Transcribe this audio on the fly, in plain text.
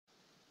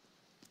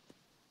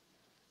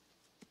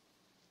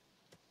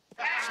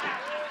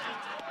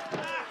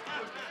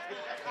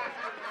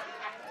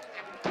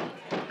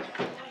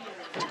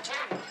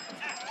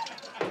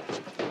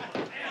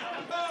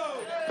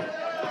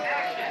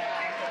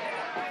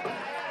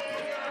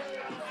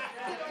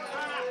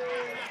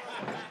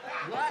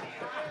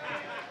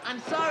I'm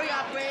sorry,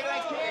 operator, I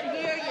can't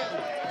hear you.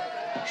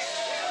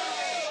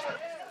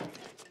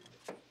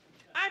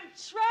 I'm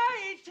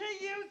trying to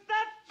use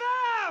the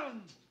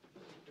phone!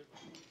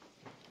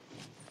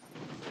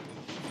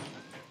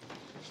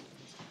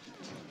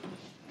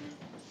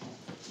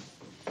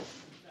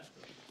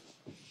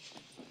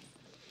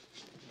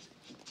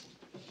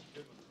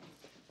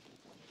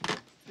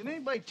 Did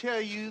anybody tell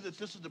you that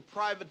this is the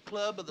private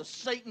club of the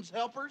Satan's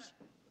helpers?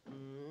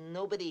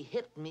 Nobody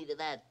hipped me to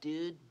that,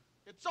 dude.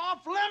 It's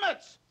off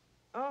limits!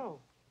 Oh.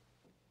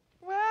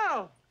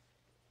 Well,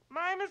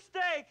 my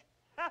mistake.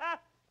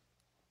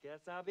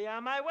 Guess I'll be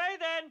on my way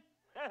then.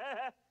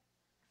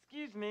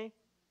 Excuse me.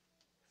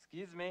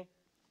 Excuse me.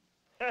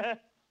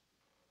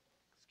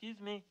 Excuse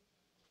me.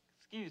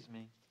 Excuse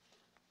me.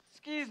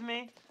 Excuse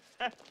me.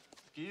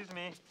 Excuse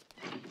me.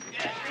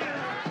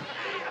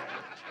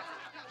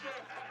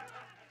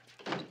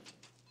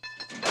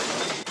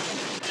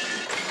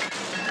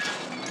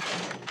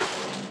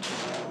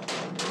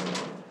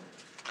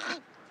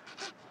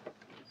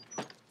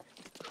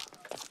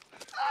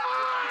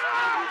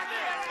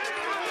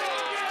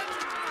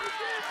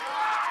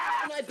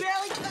 I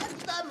barely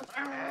touched them.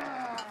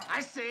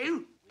 I say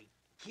we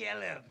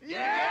kill him.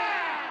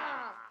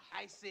 Yeah!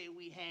 I say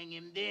we hang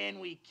him, then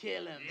we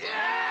kill him.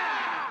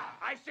 Yeah!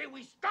 I say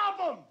we stop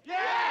him.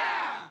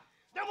 Yeah!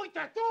 Then we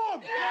tattoo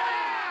him.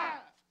 Yeah!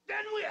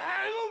 Then we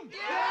hang him.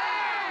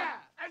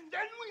 Yeah! And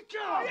then we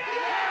kill him.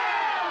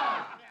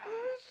 Yeah!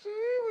 I say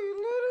we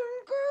let him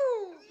go.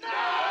 No!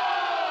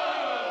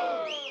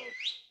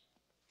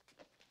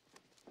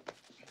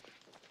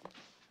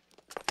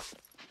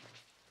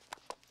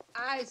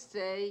 I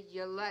say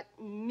you let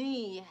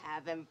me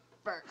have him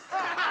first.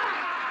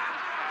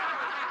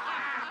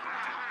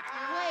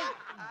 Wait,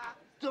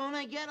 don't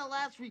I get a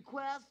last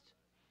request?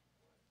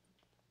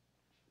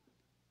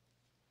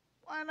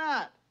 Why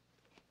not?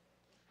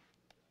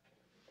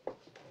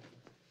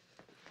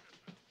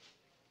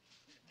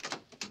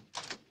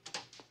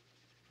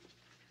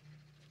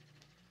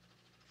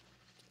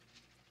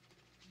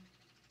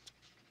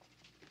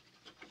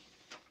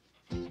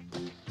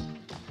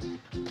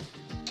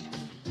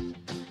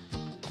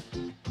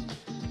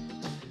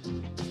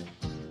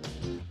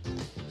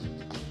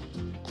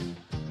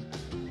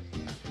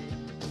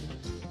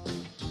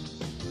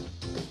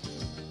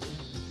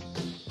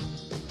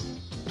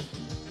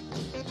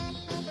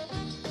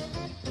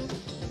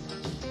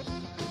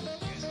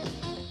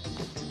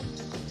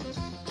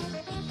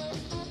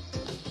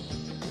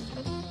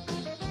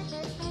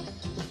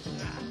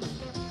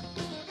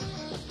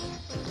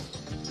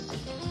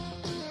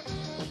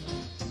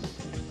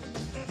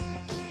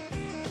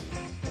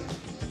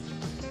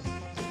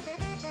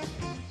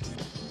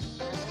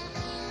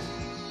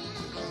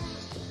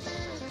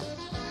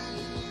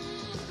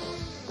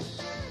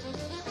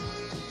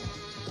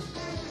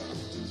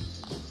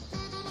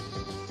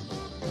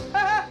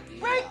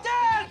 Break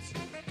dance!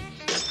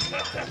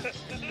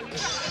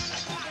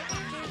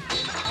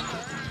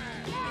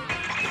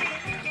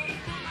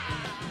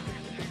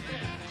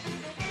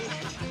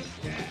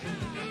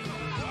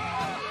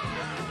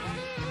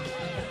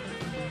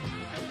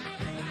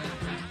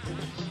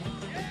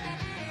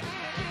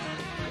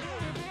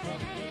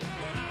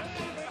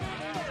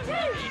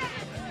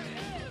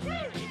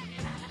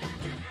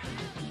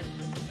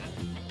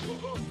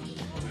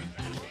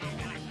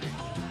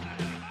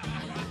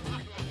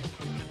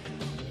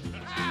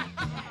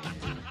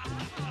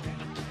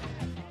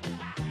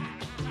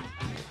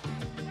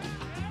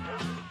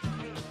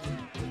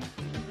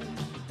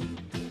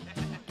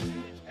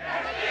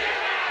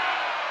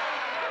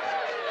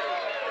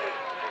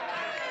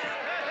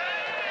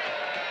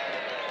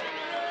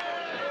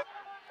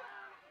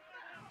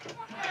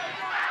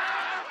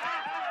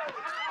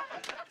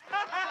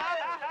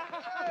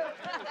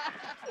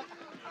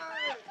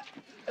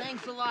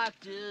 Thanks a lot,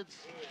 dudes.